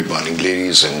morning,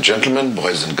 ladies and gentlemen,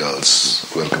 boys and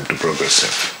girls. Welcome to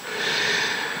Progressive.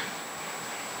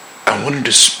 I wanted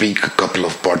to speak a couple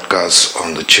of podcasts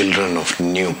on the children of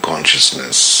new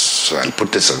consciousness. So I'll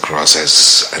put this across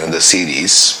as another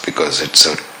series because it's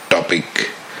a topic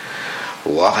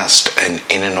vast and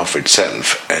in and of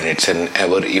itself, and it's an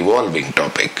ever-evolving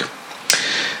topic.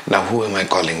 Now, who am I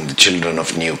calling the children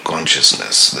of new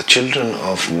consciousness? The children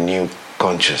of new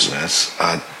consciousness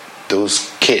are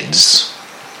those kids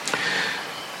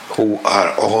who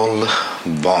are all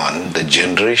born, the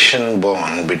generation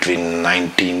born between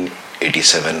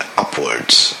 1987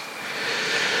 upwards,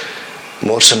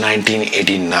 more so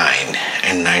 1989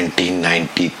 and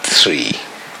 1993.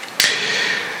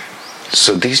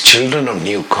 So these children of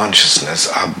new consciousness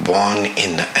are born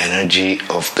in the energy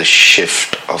of the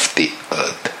shift of the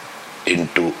earth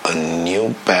into a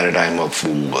new paradigm of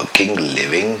working,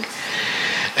 living,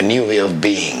 a new way of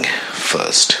being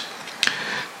first.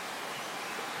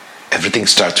 Everything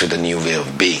starts with a new way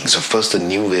of being. So first, the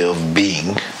new way of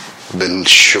being will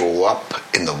show up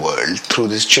in the world through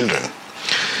these children.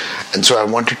 And so I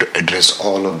wanted to address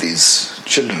all of these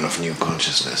children of new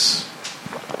consciousness.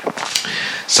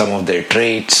 Some of their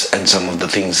traits and some of the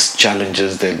things,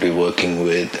 challenges they'll be working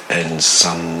with, and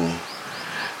some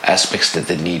aspects that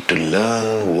they need to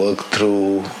learn, work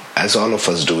through, as all of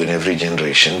us do in every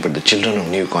generation. But the children of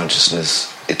new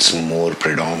consciousness, it's more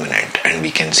predominant, and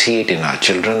we can see it in our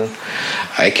children.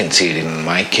 I can see it in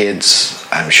my kids.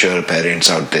 I'm sure parents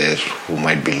out there who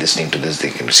might be listening to this, they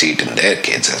can see it in their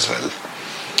kids as well.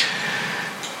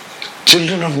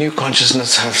 Children of new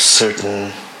consciousness have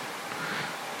certain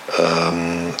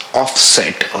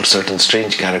offset or certain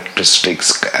strange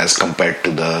characteristics as compared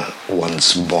to the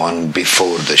ones born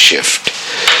before the shift.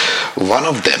 One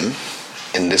of them,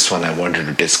 in this one I wanted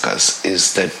to discuss,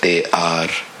 is that they are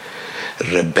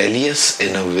rebellious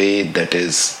in a way that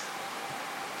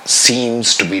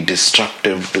seems to be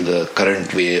destructive to the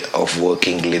current way of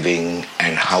working, living,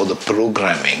 and how the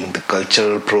programming, the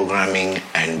cultural programming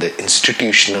and the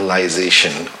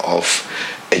institutionalization of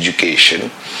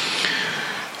education,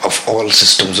 of all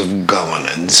systems of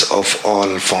governance, of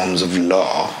all forms of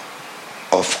law,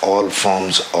 of all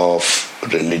forms of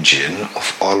religion,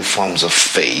 of all forms of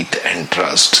faith and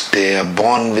trust, they are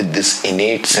born with this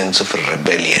innate sense of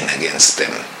rebellion against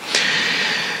them.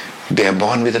 They are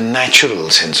born with a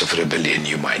natural sense of rebellion,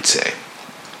 you might say.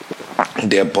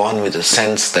 They are born with a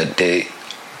sense that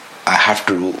I have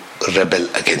to rebel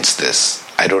against this.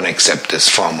 I don't accept this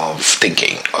form of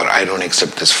thinking, or I don't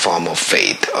accept this form of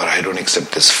faith, or I don't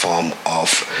accept this form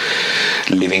of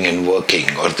living and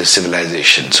working, or this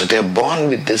civilization. So they are born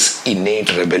with this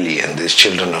innate rebellion, these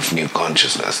children of new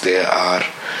consciousness.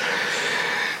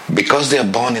 Because they are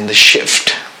born in the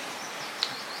shift,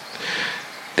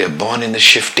 they are born in the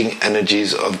shifting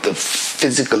energies of the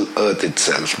physical earth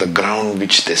itself, the ground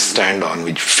which they stand on,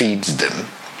 which feeds them,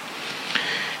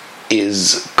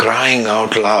 is crying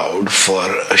out loud for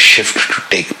a shift to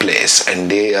take place,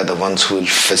 and they are the ones who will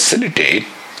facilitate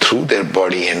through their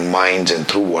body and minds and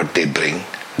through what they bring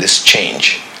this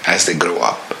change as they grow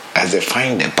up, as they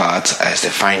find their paths, as they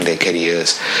find their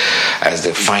careers, as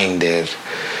they find their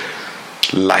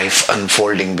life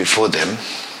unfolding before them.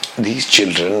 These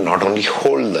children not only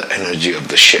hold the energy of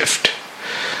the shift,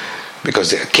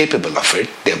 because they are capable of it,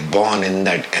 they are born in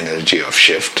that energy of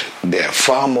shift. They are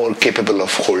far more capable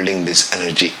of holding this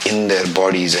energy in their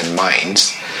bodies and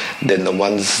minds than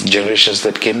the generations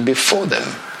that came before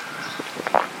them.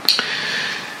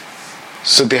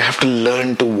 So they have to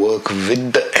learn to work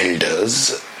with the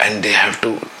elders, and they have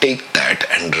to take that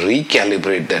and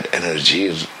recalibrate that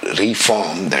energy,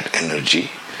 reform that energy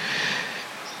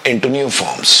into new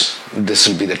forms. This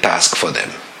will be the task for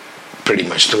them pretty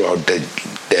much throughout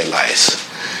their lives.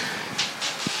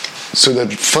 So the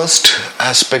first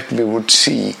aspect we would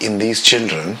see in these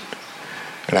children,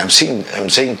 and I'm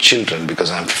saying children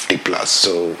because I'm 50 plus,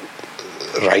 so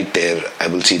right there I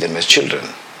will see them as children.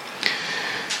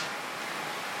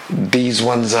 These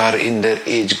ones are in their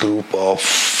age group of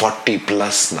 40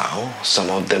 plus now, some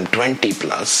of them 20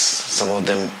 plus, some of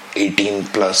them 18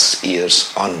 plus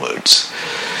years onwards.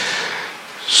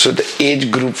 So the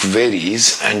age group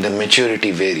varies and the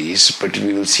maturity varies, but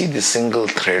we will see the single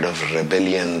thread of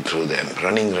rebellion through them,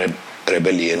 running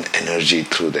rebellion energy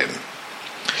through them.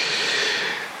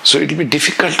 So it will be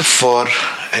difficult for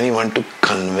anyone to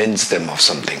convince them of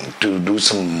something, to do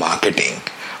some marketing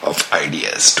of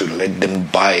ideas, to let them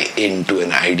buy into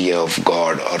an idea of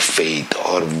God or faith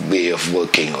or way of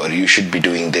working, or you should be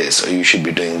doing this or you should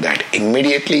be doing that.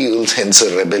 Immediately you will sense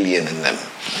a rebellion in them.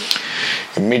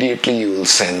 Immediately you will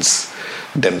sense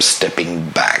them stepping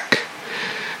back.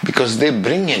 because they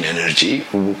bring an energy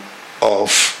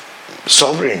of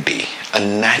sovereignty, a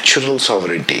natural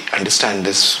sovereignty. Understand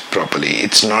this properly.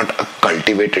 It's not a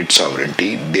cultivated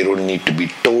sovereignty. They don't need to be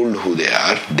told who they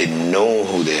are. They know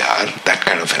who they are. That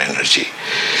kind of an energy.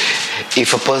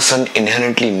 If a person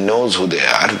inherently knows who they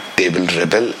are, they will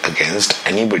rebel against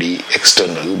anybody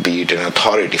external, be it an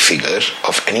authority figure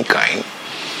of any kind,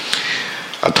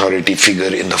 authority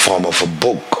figure in the form of a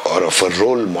book or of a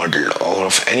role model or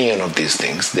of any one of these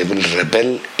things. They will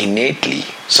rebel innately.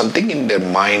 Something in their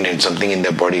mind and something in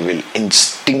their body will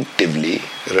instinctively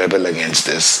rebel against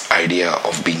this idea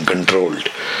of being controlled,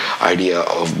 idea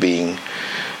of being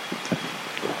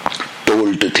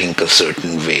told to think a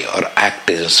certain way or act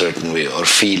in a certain way or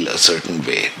feel a certain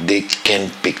way. They can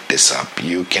pick this up.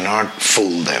 You cannot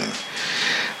fool them.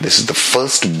 This is the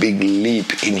first big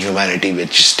leap in humanity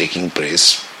which is taking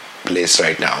place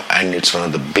right now, and it's one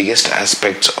of the biggest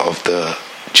aspects of the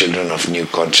children of new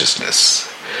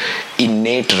consciousness.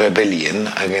 Innate rebellion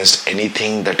against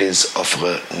anything that is of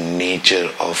a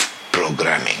nature of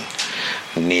programming,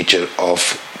 nature of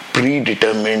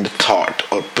predetermined thought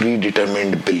or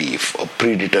predetermined belief or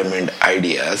predetermined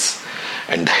ideas,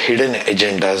 and the hidden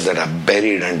agendas that are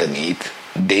buried underneath.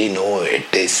 They know it,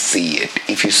 they see it.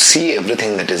 If you see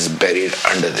everything that is buried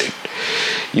under it,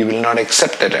 you will not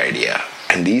accept that idea.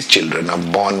 And these children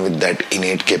are born with that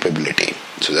innate capability.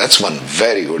 So that's one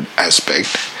very good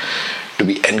aspect to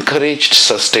be encouraged,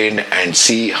 sustained, and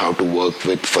see how to work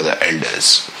with for the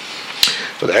elders.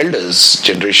 For the elders,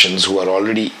 generations who are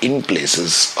already in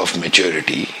places of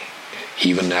maturity,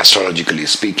 even astrologically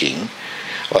speaking,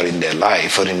 or in their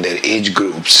life or in their age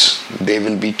groups, they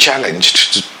will be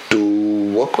challenged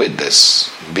to work with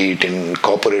this, be it in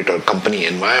corporate or company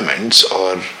environments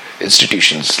or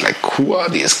institutions. Like, who are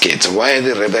these kids? Why are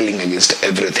they rebelling against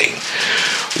everything?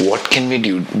 What can we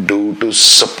do to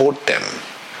support them?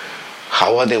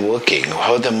 How are they working?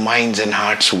 How are their minds and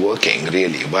hearts working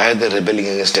really? Why are they rebelling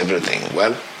against everything?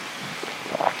 Well,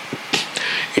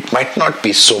 it might not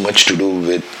be so much to do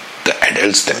with the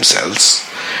adults themselves.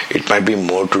 It might be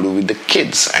more to do with the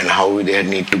kids and how they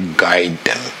need to guide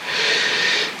them.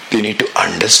 They need to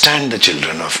understand the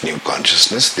children of new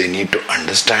consciousness. They need to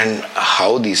understand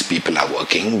how these people are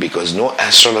working, because no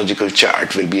astrological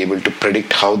chart will be able to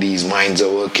predict how these minds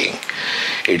are working.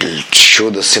 It will show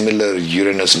the similar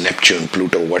Uranus, Neptune,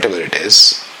 Pluto, whatever it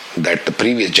is, that the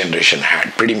previous generation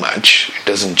had. Pretty much, it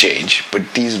doesn't change.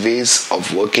 But these ways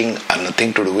of working are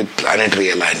nothing to do with planetary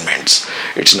alignments.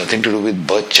 It's nothing to do with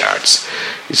birth charts.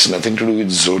 It's nothing to do with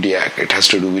zodiac. It has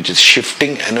to do with just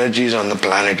shifting energies on the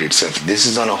planet itself. This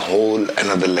is on a whole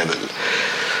another level.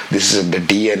 This is at the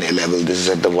DNA level. This is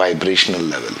at the vibrational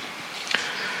level.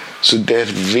 So their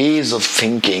ways of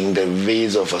thinking, their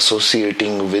ways of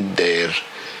associating with their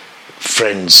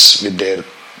friends, with their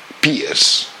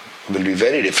peers, will be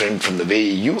very different from the way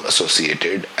you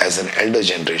associated as an elder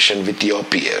generation with your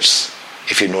peers.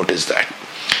 If you notice that,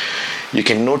 you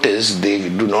can notice they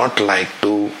do not like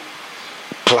to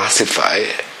classify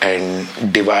and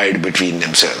divide between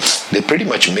themselves. They pretty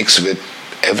much mix with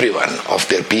everyone of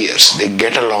their peers. They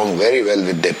get along very well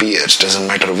with their peers. Doesn't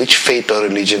matter which faith or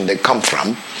religion they come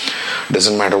from,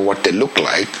 doesn't matter what they look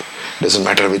like, doesn't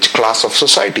matter which class of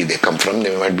society they come from.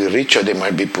 They might be rich or they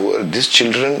might be poor. These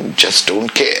children just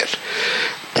don't care.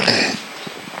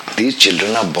 These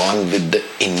children are born with the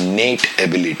innate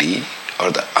ability or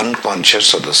the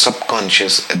unconscious or the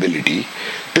subconscious ability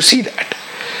to see that.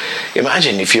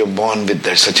 Imagine if you're born with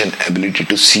such an ability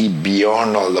to see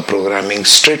beyond all the programming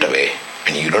straight away,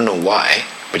 and you don't know why,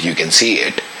 but you can see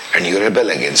it and you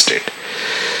rebel against it.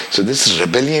 So this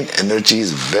rebellion energy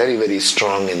is very, very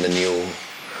strong in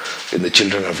the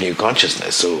children of new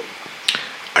consciousness. So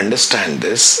understand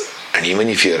this, and even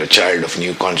if you're a child of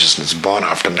new consciousness born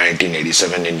after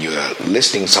 1987 and you are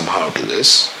listening somehow to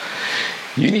this,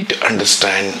 you need to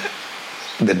understand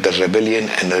that the rebellion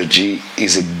energy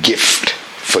is a gift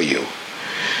for you.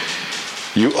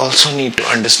 You also need to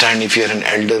understand, if you're an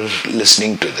elder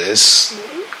listening to this,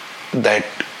 that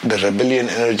the rebellion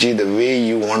energy, the way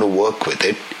you want to work with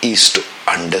it is to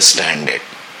understand it,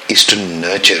 is to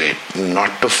nurture it,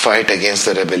 not to fight against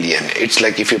the rebellion. It's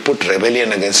like if you put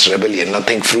rebellion against rebellion,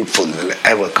 nothing fruitful will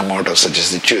ever come out of such a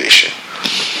situation.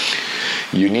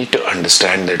 You need to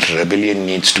understand that rebellion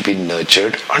needs to be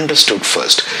nurtured, understood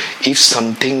first. If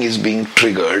something is being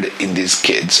triggered in these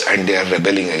kids and they are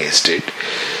rebelling against it,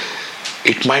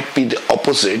 it might be the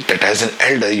opposite, that as an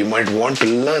elder you might want to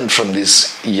learn from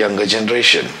this younger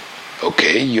generation.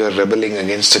 Okay, you are rebelling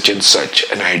against such and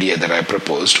such an idea that I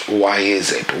proposed. Why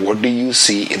is it? What do you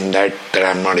see in that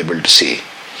I'm not able to see?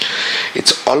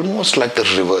 It's almost like the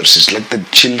reverse. It's like the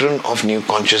children of new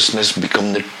consciousness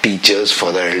become the teachers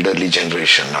for the elderly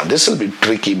generation. Now this will be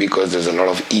tricky because there's a lot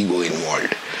of ego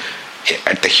involved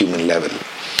at the human level.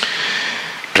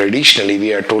 Traditionally,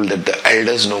 we are told that the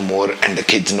elders know more and the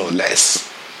kids know less.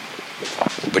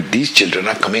 But these children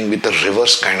are coming with a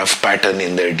reverse kind of pattern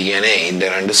in their DNA, in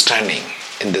their understanding,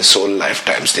 in their soul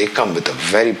lifetimes. They come with a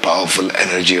very powerful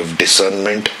energy of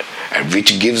discernment,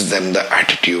 which gives them the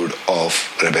attitude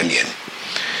of rebellion.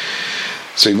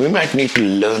 So we might need to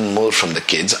learn more from the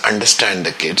kids, understand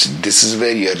the kids. This is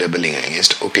where you're rebelling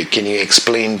against. Okay, can you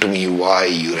explain to me why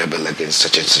you rebel against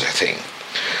such and such a thing?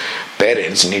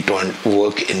 Parents need to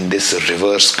work in this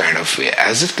reverse kind of way,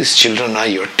 as if these children are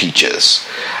your teachers,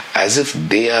 as if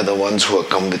they are the ones who have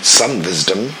come with some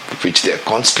wisdom, which they are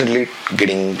constantly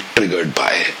getting triggered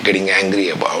by, getting angry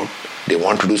about. They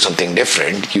want to do something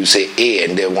different. You say A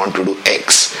and they want to do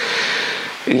X.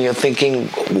 And you're thinking,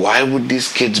 why would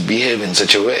these kids behave in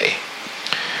such a way?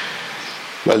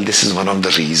 Well, this is one of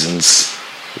the reasons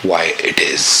why it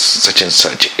is such and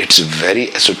such. It's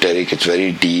very esoteric, it's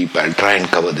very deep. I'll try and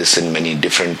cover this in many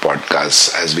different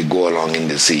podcasts as we go along in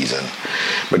this season.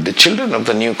 But the children of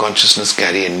the new consciousness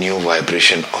carry a new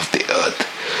vibration of the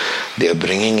earth. They are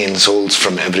bringing in souls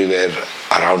from everywhere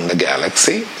around the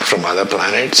galaxy, from other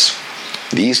planets.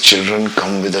 These children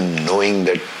come with a knowing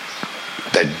that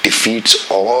defeats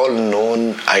all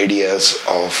known ideas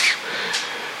of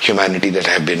humanity that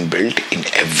have been built in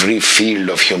every field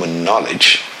of human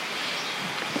knowledge.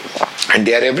 And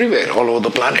they are everywhere, all over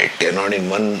the planet. They are not in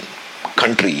one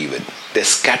country even. They're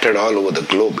scattered all over the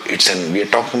globe. We are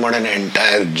talking about an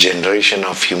entire generation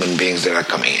of human beings that are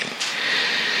coming in.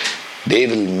 They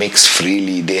will mix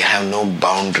freely. They have no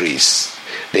boundaries.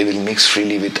 They will mix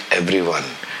freely with everyone.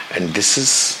 And this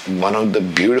is one of the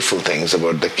beautiful things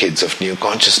about the kids of new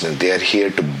consciousness. They are here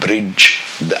to bridge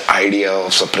the idea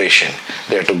of separation.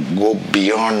 They are to go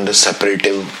beyond the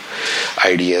separative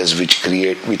ideas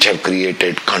which have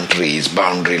created countries,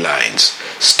 boundary lines,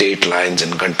 state lines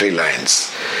and country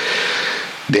lines.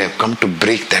 They have come to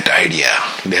break that idea.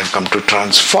 They have come to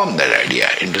transform that idea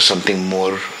into something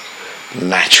more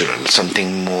natural,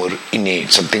 something more innate,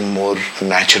 something more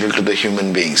natural to the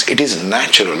human beings. It is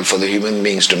natural for the human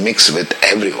beings to mix with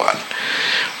everyone.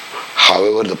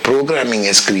 However, the programming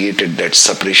has created that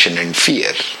separation and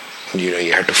fear.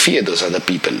 You have to fear those other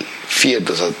people, fear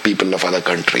those other people of other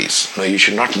countries. No, you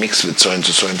should not mix with so and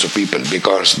so people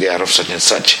because they are of such and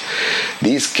such.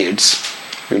 These kids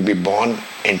will be born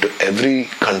into every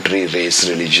country, race,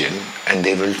 religion, and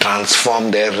they will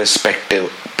transform their respective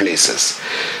places.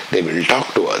 They will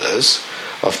talk to others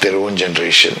of their own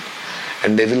generation,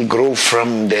 and they will grow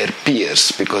from their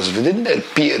peers, because within their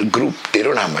peer group they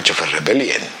don't have much of a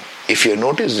rebellion. If you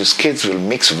notice, these kids will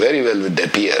mix very well with their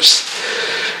peers.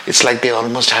 It's like they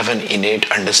almost have an innate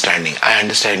understanding. I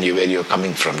understand you, where you're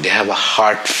coming from. They have a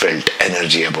heartfelt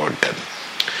energy about them.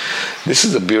 This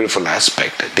is a beautiful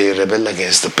aspect. They rebel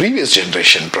against the previous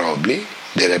generation probably.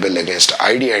 They rebel against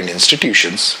idea and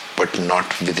institutions, but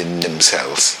not within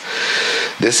themselves.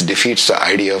 This defeats the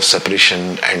idea of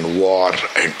separation and war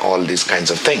and all these kinds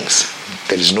of things.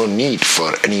 There is no need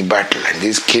for any battle, and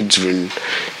these kids will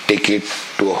take it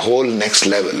to a whole next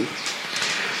level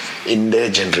in their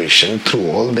generation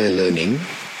through all their learning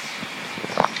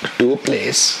to a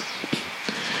place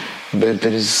where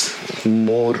there is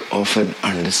more of an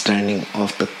understanding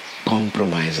of the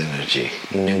compromise energy,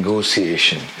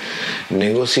 negotiation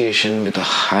with a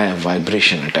higher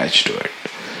vibration attached to it.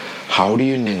 How do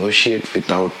you negotiate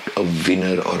without a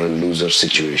winner or a loser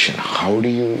situation? How do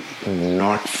you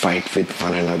not fight with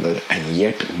one another and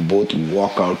yet both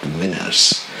walk out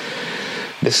winners?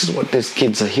 This is what these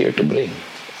kids are here to bring.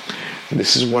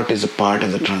 This is what is a part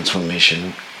of the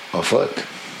transformation of Earth.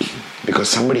 Because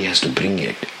somebody has to bring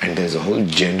it, and there's a whole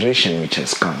generation which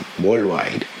has come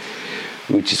worldwide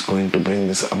which is going to bring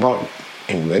this about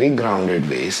in very grounded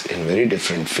ways, in very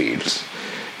different fields,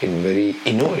 in very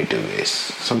innovative ways,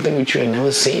 something which you have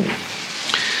never seen.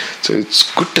 So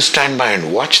it's good to stand by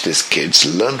and watch these kids,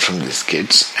 learn from these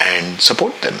kids and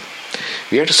support them.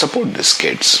 We have to support these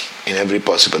kids in every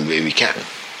possible way we can.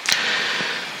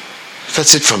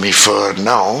 That's it for me for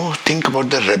now. Think about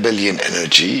the rebellion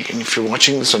energy, and if you're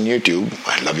watching this on YouTube,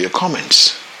 I love your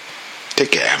comments.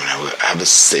 Take care and have a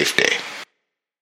safe day.